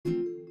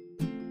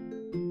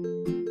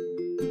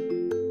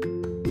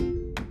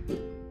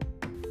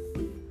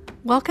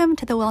Welcome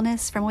to the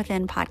Wellness from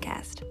Within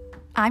podcast.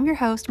 I'm your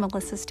host,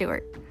 Melissa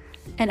Stewart,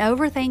 an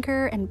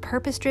overthinker and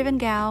purpose-driven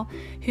gal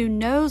who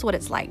knows what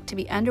it's like to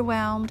be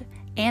underwhelmed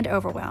and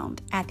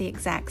overwhelmed at the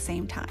exact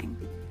same time.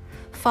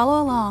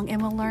 Follow along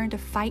and we'll learn to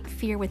fight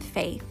fear with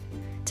faith,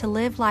 to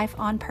live life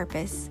on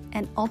purpose,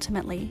 and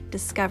ultimately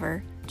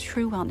discover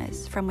true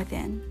wellness from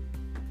within.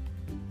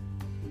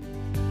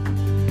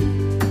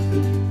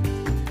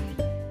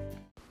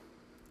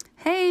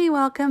 Hey,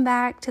 welcome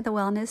back to the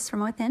Wellness from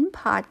Within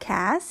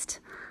podcast.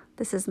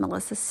 This is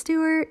Melissa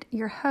Stewart,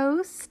 your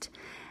host,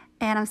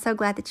 and I'm so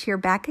glad that you're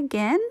back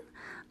again.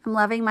 I'm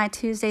loving my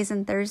Tuesdays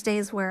and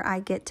Thursdays where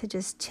I get to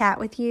just chat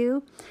with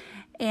you,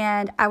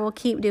 and I will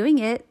keep doing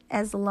it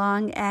as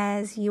long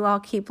as you all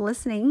keep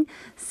listening.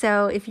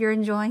 So if you're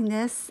enjoying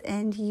this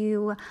and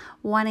you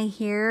want to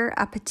hear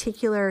a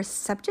particular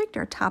subject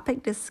or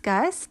topic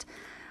discussed,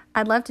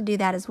 I'd love to do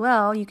that as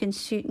well. You can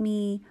shoot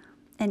me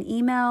an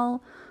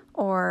email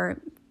or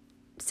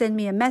send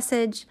me a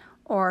message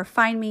or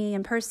find me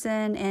in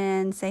person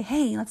and say,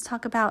 hey, let's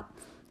talk about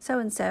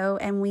so-and-so,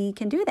 and we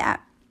can do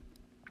that.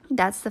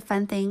 That's the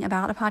fun thing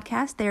about a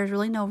podcast. There's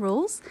really no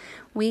rules.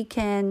 We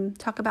can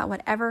talk about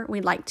whatever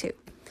we'd like to.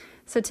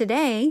 So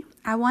today,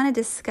 I want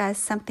to discuss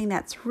something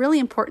that's really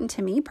important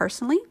to me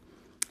personally,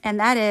 and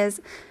that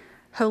is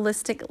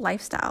holistic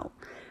lifestyle.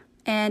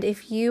 And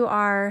if you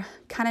are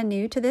kind of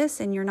new to this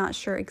and you're not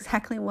sure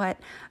exactly what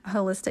a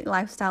holistic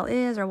lifestyle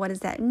is or what does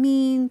that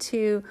mean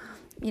to,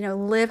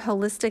 live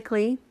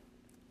holistically,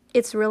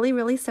 it's really,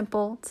 really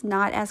simple. It's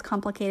not as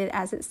complicated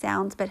as it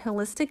sounds, but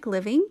holistic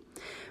living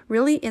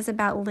really is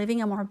about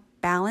living a more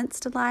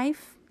balanced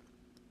life.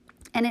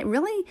 And it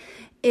really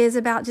is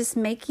about just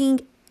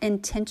making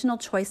intentional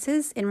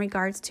choices in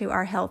regards to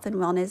our health and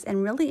wellness,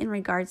 and really in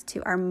regards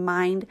to our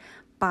mind,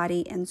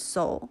 body, and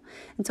soul.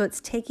 And so it's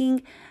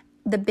taking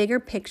the bigger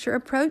picture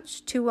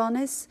approach to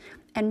wellness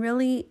and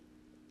really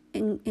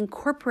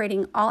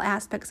incorporating all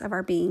aspects of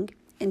our being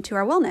into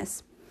our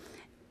wellness,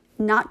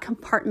 not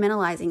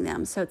compartmentalizing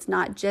them. So it's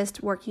not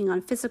just working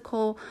on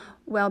physical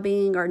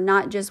well-being or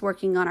not just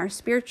working on our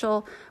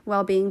spiritual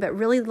well-being, but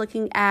really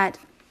looking at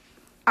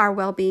our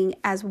well-being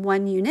as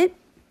one unit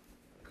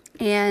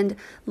and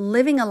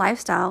living a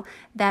lifestyle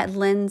that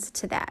lends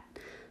to that.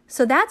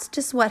 So that's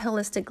just what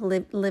holistic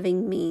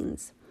living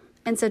means.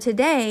 And so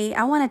today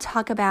I want to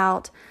talk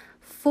about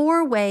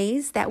 4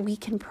 ways that we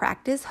can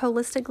practice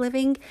holistic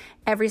living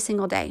every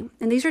single day.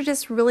 And these are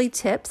just really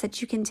tips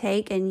that you can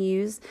take and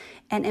use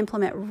and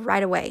implement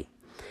right away.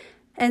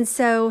 And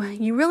so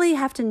you really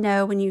have to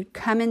know when you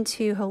come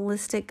into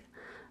holistic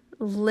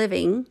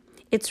living,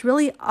 it's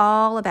really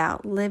all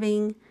about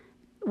living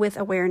with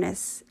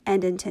awareness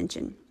and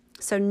intention.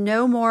 So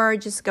no more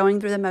just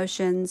going through the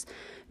motions,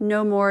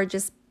 no more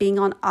just being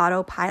on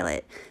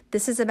autopilot.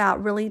 This is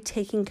about really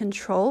taking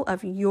control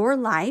of your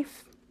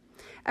life,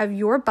 of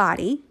your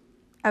body,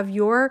 of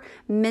your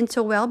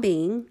mental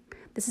well-being.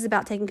 This is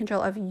about taking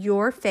control of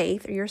your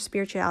faith or your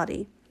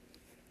spirituality.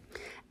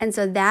 And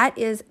so that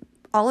is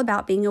all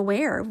about being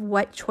aware of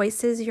what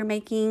choices you're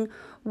making,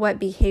 what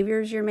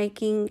behaviors you're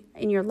making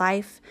in your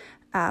life,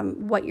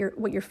 what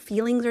your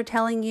feelings are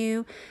telling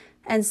you.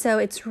 And so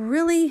it's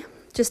really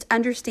just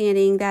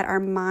understanding that our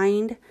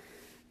mind,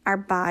 our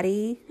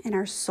body, and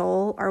our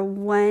soul are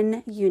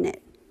one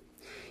unit.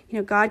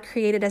 God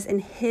created us in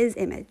His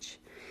image.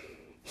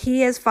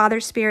 He is Father,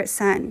 Spirit,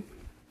 Son.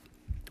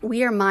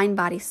 We are mind,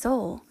 body,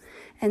 soul.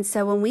 And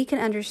so when we can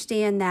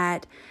understand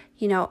that,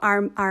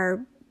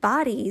 our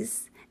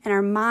bodies and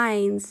our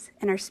minds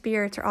and our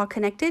spirits are all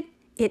connected,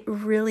 it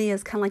really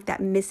is kind of like that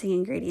missing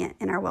ingredient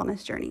in our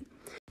wellness journey.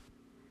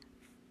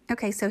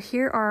 Okay, so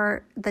here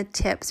are the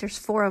tips. There's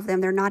 4 of them.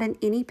 They're not in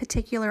any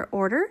particular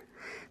order.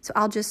 So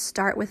I'll just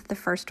start with the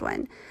first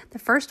one. The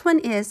first one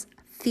is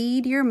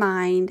feed your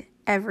mind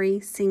every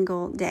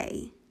single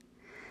day.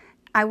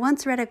 I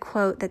once read a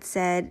quote that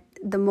said,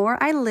 the more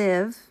I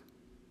live,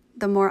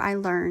 the more I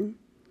learn.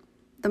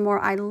 The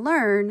more I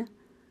learn,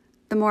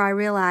 the more I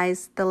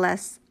realize, the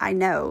less I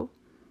know.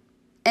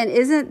 And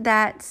isn't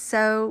that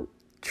so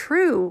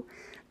true?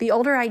 The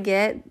older I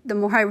get, the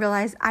more I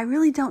realize I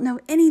really don't know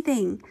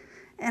anything.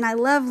 And I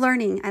love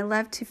learning. I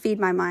love to feed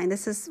my mind.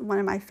 This is one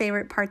of my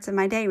favorite parts of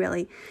my day,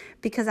 really,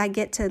 because I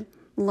get to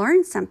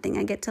learn something.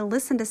 I get to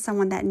listen to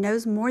someone that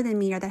knows more than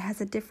me or that has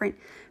a different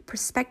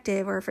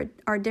perspective or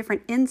a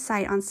different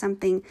insight on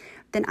something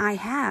than I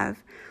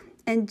have.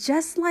 And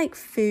just like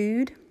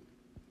food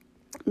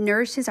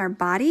nourishes our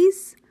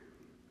bodies,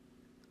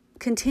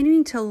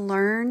 continuing to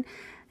learn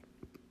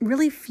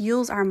really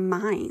fuels our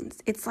minds.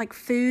 It's like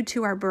food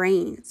to our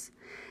brains.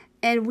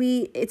 And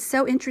it's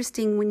so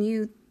interesting when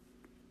you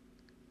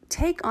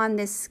take on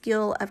this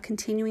skill of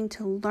continuing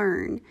to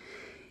learn,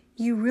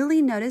 you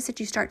really notice that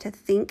you start to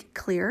think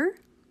clearer.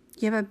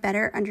 You have a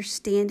better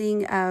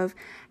understanding of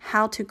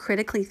how to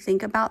critically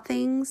think about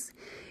things.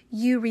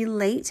 You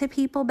relate to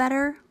people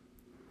better.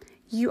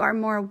 You are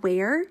more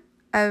aware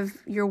of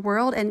your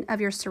world and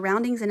of your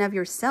surroundings and of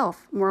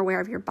yourself, more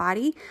aware of your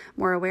body,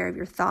 more aware of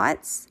your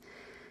thoughts.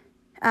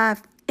 And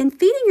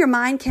feeding your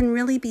mind can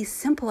really be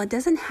simple. It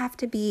doesn't have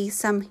to be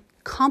some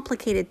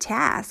complicated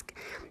task.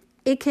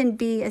 It can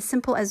be as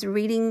simple as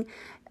reading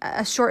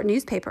a short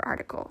newspaper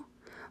article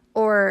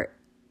or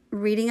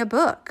reading a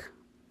book.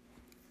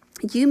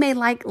 You may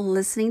like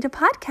listening to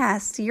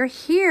podcasts. You're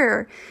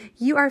here.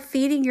 You are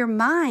feeding your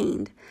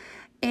mind.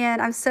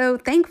 And I'm so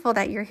thankful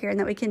that you're here and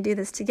that we can do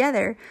this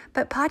together.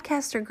 But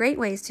podcasts are great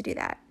ways to do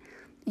that.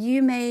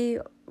 You may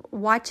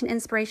watch an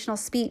inspirational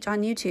speech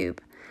on YouTube.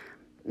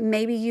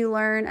 Maybe you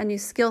learn a new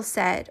skill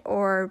set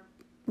or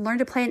learn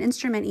to play an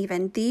instrument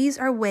even. These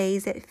are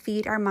ways that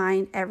feed our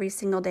mind every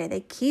single day.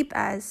 They keep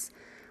us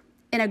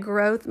in a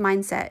growth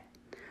mindset,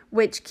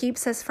 which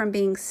keeps us from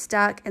being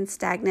stuck and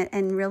stagnant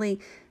and really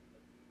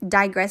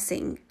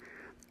digressing.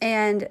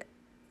 And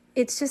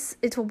it's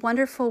a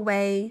wonderful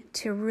way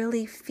to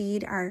really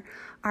feed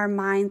our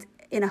minds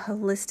in a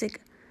holistic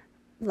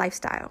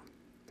lifestyle.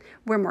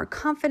 We're more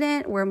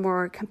confident, we're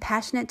more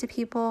compassionate to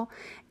people,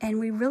 and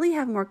we really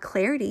have more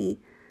clarity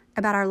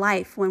about our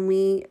life when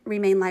we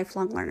remain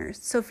lifelong learners.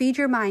 So feed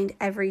your mind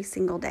every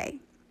single day.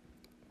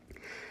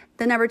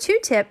 The number 2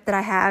 tip that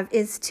I have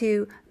is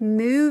to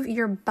move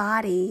your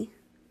body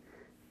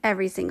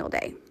every single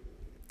day.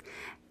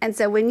 And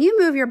so when you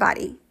move your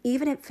body,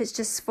 even if it's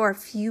just for a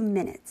few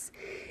minutes,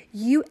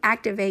 you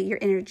activate your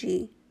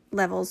energy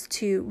levels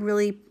to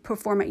really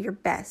perform at your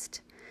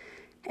best.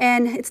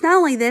 And it's not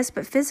only this,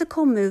 but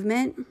physical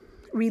movement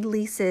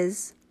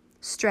releases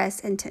stress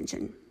and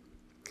tension.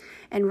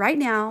 And right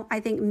now, I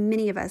think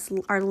many of us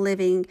are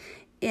living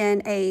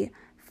in a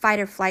fight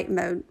or flight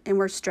mode, and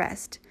we're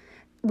stressed.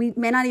 We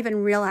may not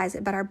even realize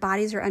it, but our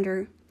bodies are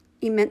under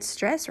immense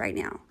stress right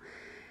now.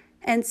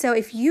 And so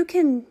if you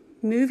can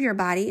move your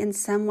body in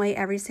some way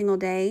every single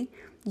day,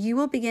 you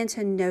will begin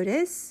to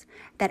notice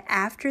that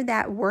after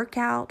that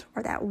workout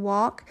or that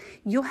walk,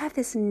 you'll have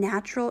this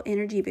natural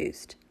energy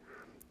boost.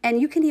 And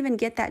you can even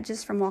get that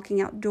just from walking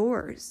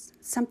outdoors.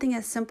 Something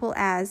as simple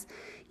as,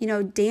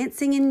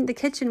 dancing in the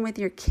kitchen with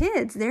your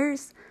kids.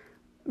 There's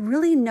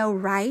really no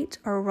right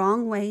or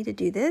wrong way to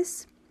do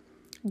this.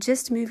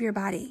 Just move your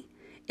body.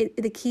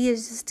 The key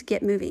is just to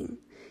get moving.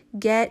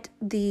 Get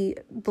the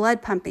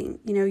blood pumping.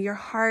 Your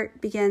heart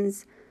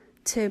begins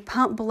to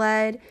pump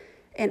blood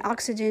and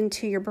oxygen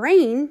to your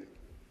brain.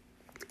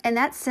 And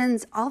that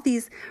sends all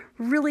these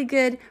really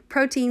good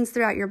proteins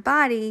throughout your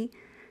body.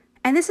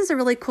 And this is a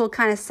really cool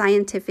kind of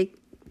scientific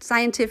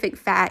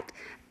fact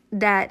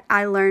that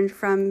I learned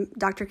from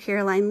Dr.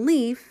 Caroline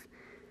Leaf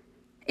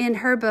in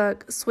her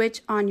book,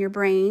 Switch on Your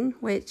Brain,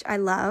 which I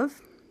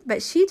love.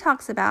 But she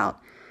talks about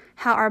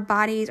how our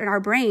bodies and our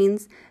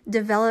brains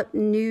develop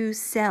new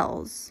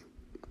cells.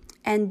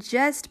 And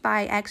just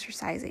by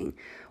exercising,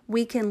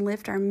 we can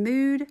lift our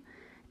mood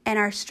and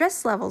our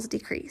stress levels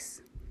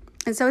decrease.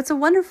 And so it's a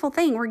wonderful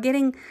thing. We're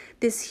getting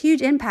this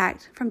huge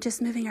impact from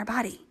just moving our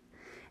body.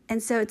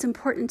 And so it's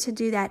important to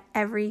do that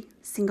every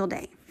single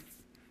day.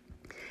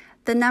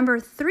 The number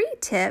 3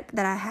 tip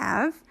that I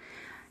have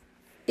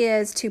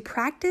is to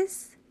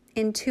practice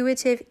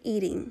intuitive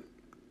eating.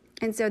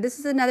 And so this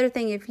is another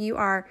thing, if you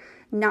are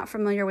not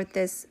familiar with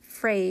this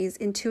phrase,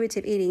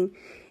 intuitive eating,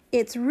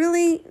 it's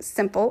really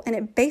simple, and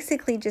it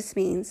basically just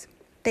means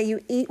that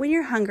you eat when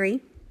you're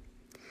hungry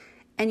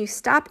and you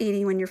stop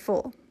eating when you're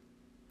full.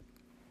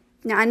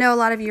 Now, I know a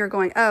lot of you are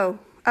going,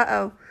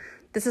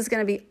 this is going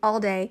to be all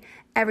day,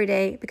 every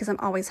day, because I'm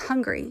always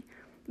hungry.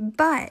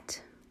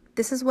 But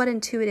this is what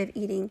intuitive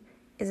eating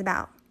is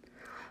about.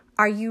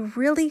 Are you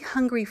really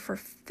hungry for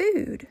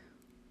food?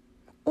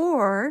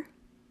 Or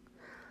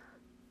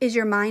is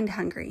your mind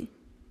hungry?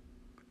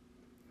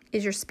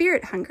 Is your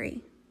spirit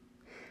hungry?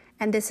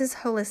 And this is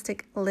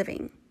holistic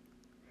living.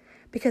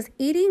 Because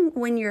eating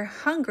when you're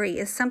hungry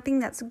is something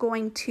that's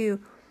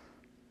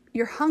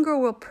your hunger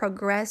will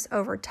progress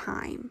over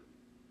time.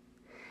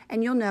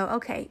 And you'll know,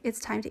 okay, it's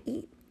time to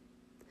eat.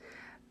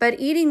 But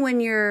eating when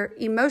you're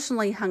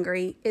emotionally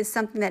hungry is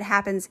something that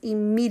happens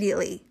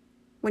immediately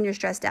when you're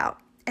stressed out.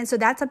 And so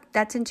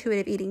that's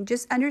intuitive eating,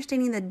 just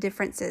understanding the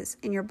differences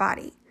in your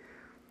body.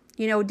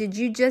 Did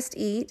you just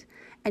eat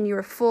and you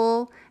were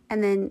full,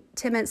 and then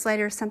 10 minutes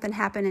later something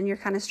happened and you're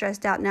kind of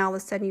stressed out, now all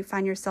of a sudden you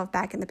find yourself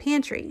back in the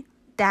pantry?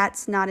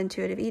 That's not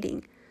intuitive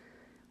eating.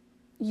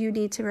 You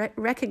need to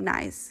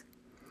recognize.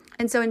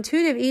 And so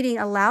intuitive eating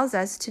allows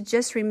us to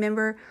just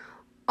remember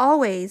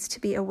always to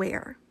be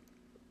aware.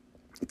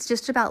 It's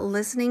just about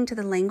listening to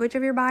the language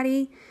of your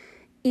body,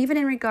 even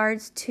in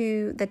regards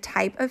to the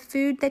type of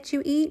food that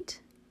you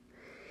eat.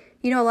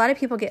 A lot of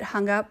people get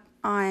hung up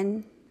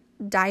on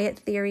diet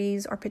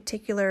theories or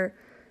particular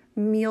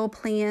meal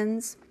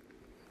plans.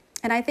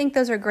 And I think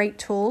those are great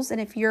tools. And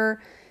if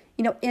you're,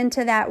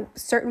 into that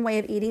certain way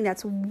of eating,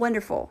 that's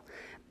wonderful.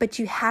 But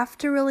you have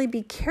to really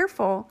be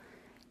careful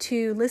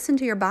to listen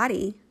to your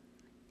body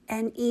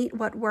and eat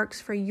what works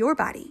for your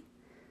body.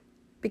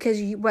 Because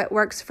what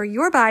works for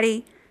your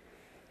body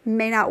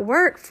may not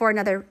work for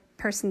another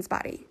person's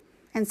body.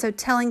 And so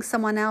telling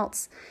someone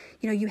else,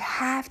 you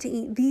have to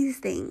eat these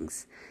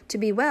things to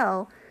be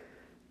well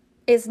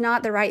is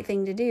not the right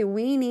thing to do.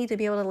 We need to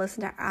be able to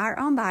listen to our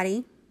own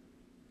body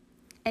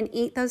and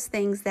eat those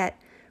things that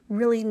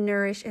really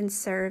nourish and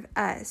serve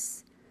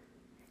us.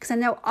 Because I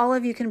know all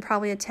of you can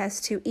probably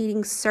attest to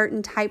eating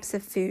certain types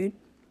of food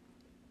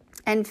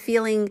and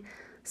feeling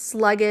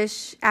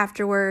sluggish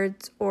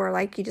afterwards, or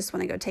like you just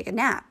want to go take a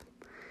nap.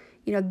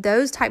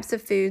 Those types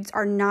of foods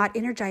are not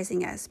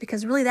energizing us,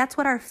 because really that's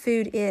what our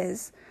food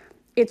is.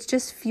 It's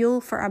just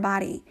fuel for our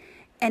body.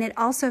 And it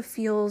also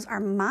fuels our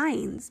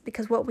minds,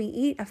 because what we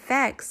eat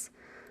affects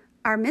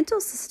our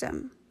mental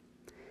system.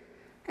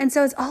 And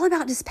so it's all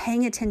about just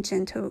paying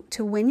attention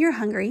to when you're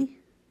hungry,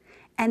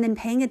 and then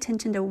paying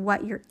attention to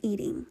what you're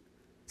eating.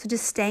 So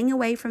just staying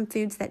away from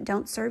foods that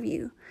don't serve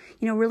you.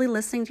 Really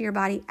listening to your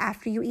body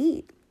after you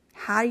eat.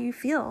 How do you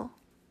feel?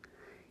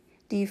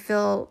 Do you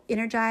feel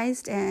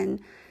energized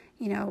and,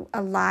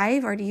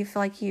 alive, or do you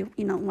feel like you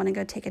want to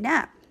go take a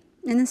nap?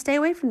 And then stay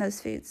away from those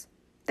foods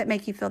that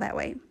make you feel that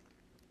way.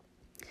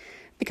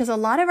 Because a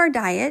lot of our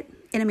diet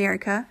in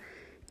America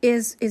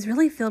is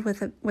really filled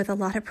with a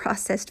lot of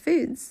processed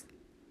foods.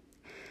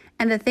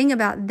 And the thing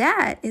about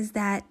that is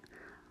that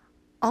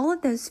all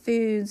of those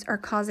foods are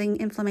causing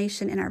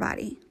inflammation in our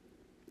body,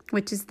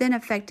 which is then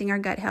affecting our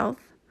gut health,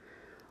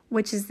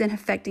 which is then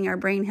affecting our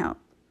brain health.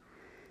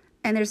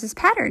 And there's this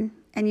pattern.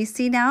 And you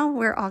see now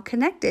we're all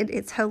connected.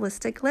 It's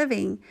holistic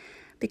living,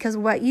 because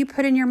what you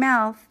put in your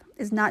mouth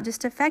is not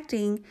just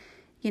affecting,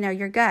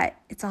 your gut.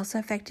 It's also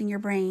affecting your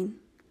brain.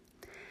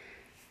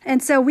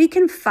 And so we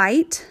can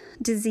fight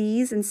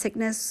disease and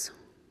sickness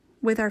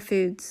with our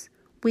foods.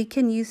 We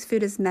can use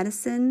food as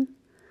medicine,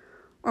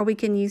 or we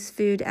can use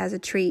food as a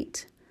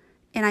treat.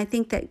 And I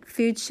think that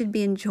food should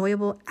be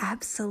enjoyable.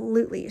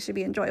 Absolutely, it should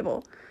be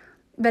enjoyable.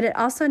 But it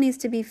also needs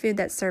to be food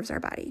that serves our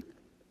body.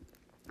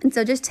 And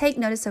so just take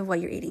notice of what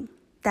you're eating.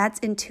 That's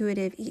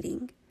intuitive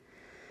eating.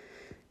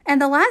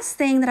 And the last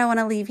thing that I want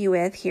to leave you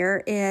with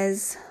here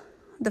is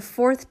the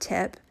fourth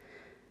tip.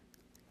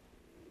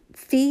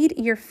 Feed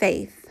your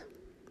faith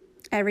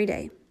every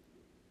day.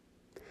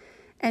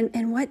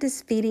 And what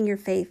does feeding your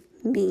faith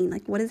mean?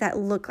 Like, what does that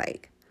look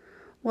like?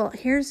 Well,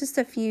 here's just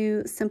a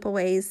few simple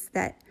ways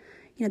that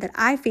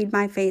I feed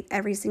my faith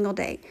every single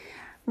day.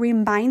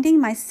 Reminding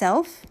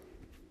myself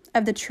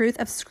of the truth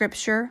of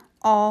Scripture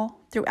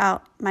all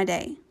throughout my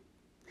day.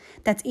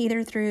 That's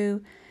either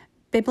through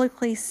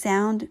biblically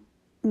sound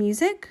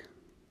music,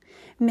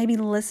 maybe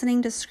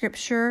listening to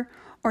Scripture,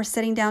 or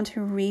sitting down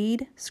to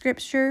read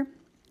Scripture.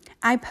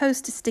 I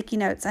post sticky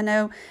notes. I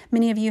know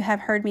many of you have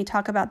heard me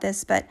talk about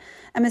this, but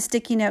I'm a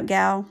sticky note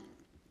gal.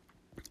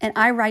 And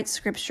I write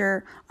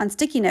Scripture on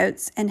sticky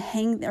notes and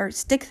hang or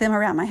stick them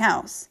around my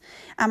house.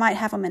 I might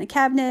have them in a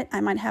cabinet.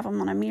 I might have them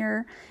on a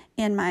mirror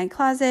in my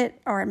closet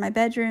or in my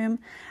bedroom.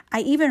 I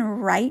even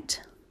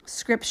write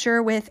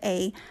Scripture with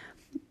a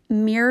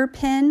mirror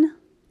pin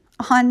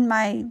on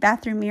my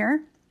bathroom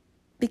mirror,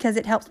 because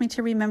it helps me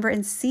to remember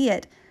and see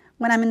it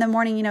when I'm in the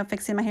morning,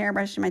 fixing my hair,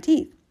 brushing my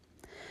teeth.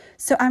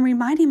 So I'm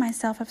reminding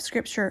myself of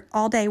Scripture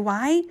all day.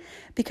 Why?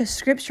 Because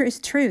Scripture is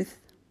truth.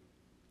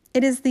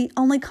 It is the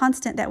only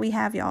constant that we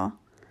have, y'all.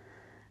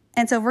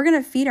 And so if we're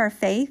going to feed our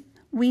faith,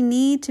 we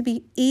need to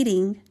be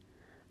eating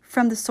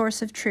from the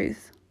source of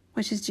truth,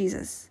 which is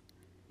Jesus.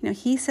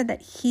 He said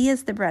that He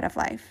is the bread of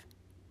life.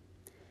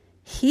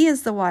 He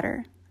is the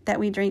water that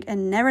we drink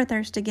and never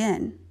thirst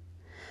again.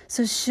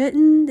 So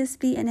shouldn't this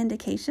be an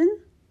indication?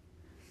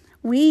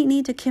 We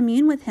need to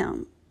commune with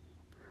Him.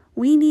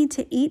 We need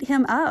to eat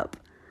Him up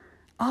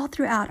all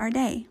throughout our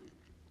day.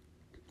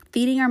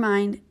 Feeding our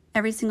mind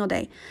every single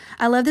day.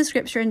 I love the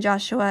scripture in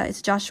Joshua.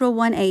 It's Joshua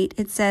 1:8.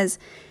 It says,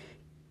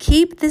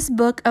 "Keep this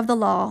book of the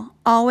law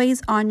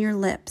always on your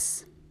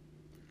lips.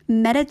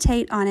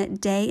 Meditate on it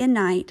day and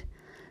night,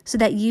 so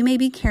that you may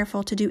be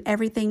careful to do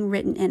everything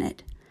written in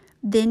it.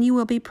 Then you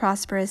will be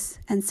prosperous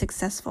and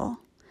successful."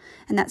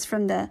 And that's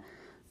from the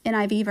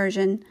NIV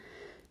version.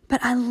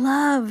 But I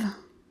love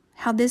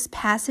how this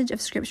passage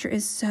of Scripture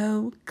is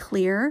so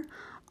clear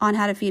on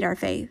how to feed our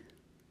faith.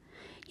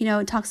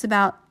 It talks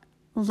about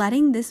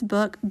letting this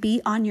book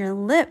be on your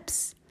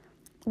lips.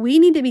 We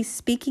need to be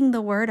speaking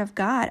the word of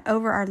God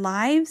over our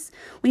lives.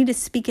 We need to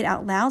speak it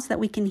out loud so that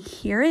we can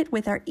hear it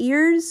with our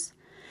ears.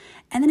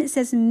 And then it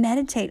says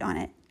meditate on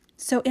it.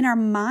 So in our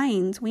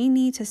minds, we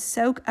need to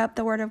soak up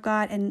the word of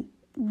God and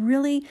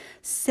really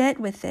sit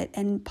with it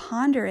and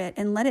ponder it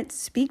and let it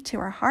speak to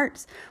our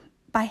hearts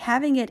by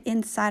having it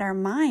inside our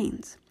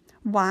minds.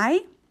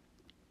 Why?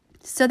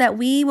 So that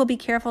we will be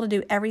careful to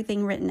do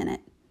everything written in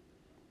it.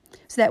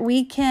 So that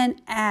we can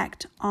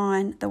act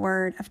on the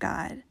word of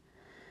God.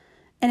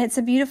 And it's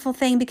a beautiful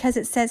thing because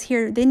it says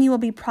here, then you will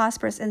be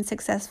prosperous and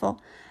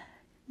successful.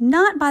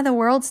 Not by the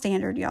world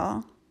standard,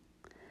 y'all,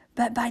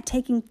 but by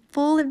taking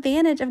full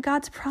advantage of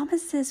God's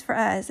promises for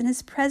us and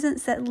His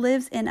presence that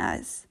lives in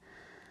us.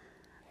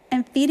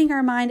 And feeding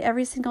our mind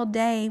every single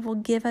day will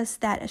give us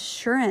that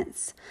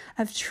assurance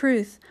of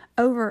truth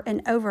over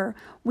and over.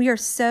 We are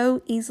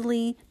so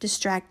easily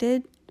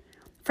distracted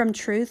from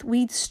truth.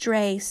 We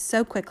stray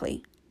so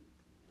quickly.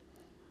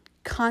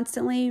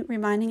 constantly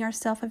reminding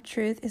ourselves of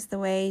truth is the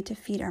way to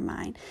feed our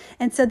mind.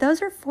 And so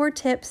those are 4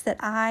 tips that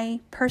I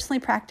personally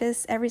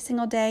practice every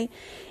single day.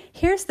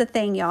 Here's the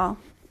thing, y'all.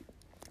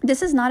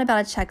 This is not about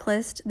a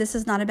checklist. This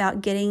is not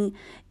about getting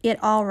it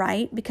all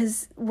right,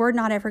 because we're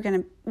not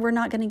going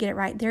to get it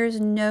right. There is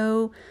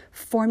no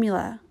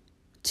formula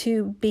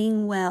to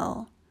being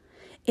well.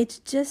 It's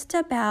just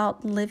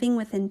about living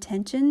with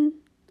intention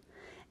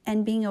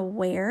and being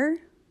aware,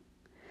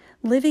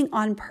 living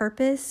on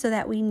purpose so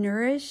that we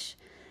nourish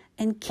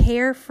and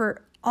care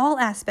for all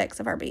aspects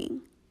of our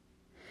being.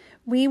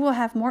 We will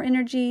have more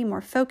energy,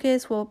 more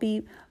focus. We'll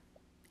be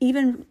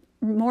even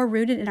more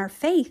rooted in our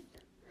faith.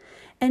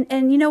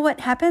 And you know what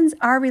happens?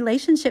 Our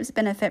relationships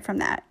benefit from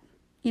that.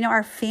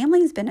 Our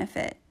families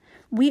benefit.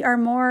 We are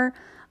more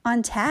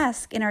on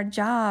task in our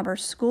job or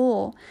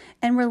school,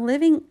 and we're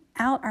living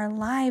out our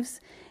lives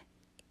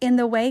in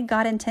the way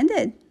God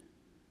intended.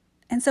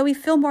 And so we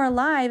feel more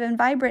alive and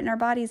vibrant in our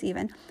bodies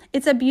even.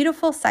 It's a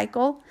beautiful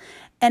cycle,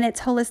 and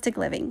it's holistic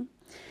living.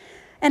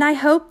 And I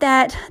hope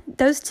that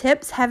those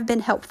tips have been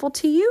helpful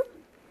to you.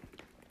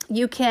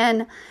 You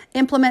can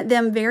implement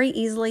them very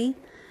easily.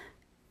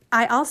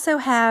 I also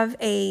have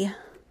a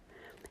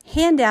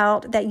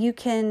handout that you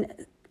can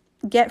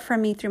get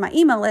from me through my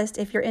email list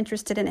if you're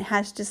interested, and it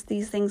has just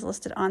these things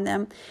listed on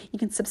them. You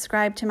can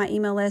subscribe to my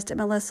email list at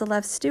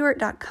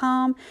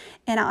melissalovestewart.com,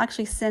 and I'll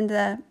actually send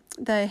the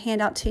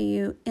handout to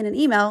you in an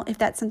email if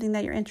that's something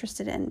that you're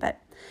interested in.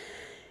 But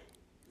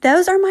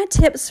those are my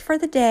tips for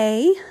the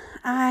day.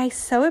 I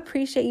so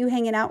appreciate you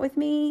hanging out with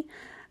me.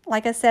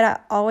 Like I said, I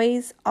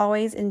always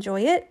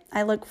enjoy it.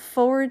 I look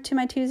forward to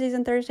my Tuesdays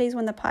and Thursdays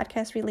when the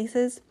podcast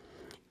releases,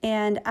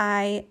 and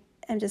I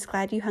am just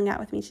glad you hung out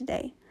with me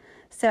today.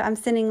 So I'm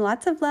sending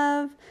lots of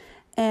love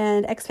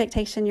and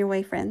expectation your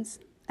way, friends.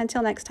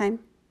 Until next time.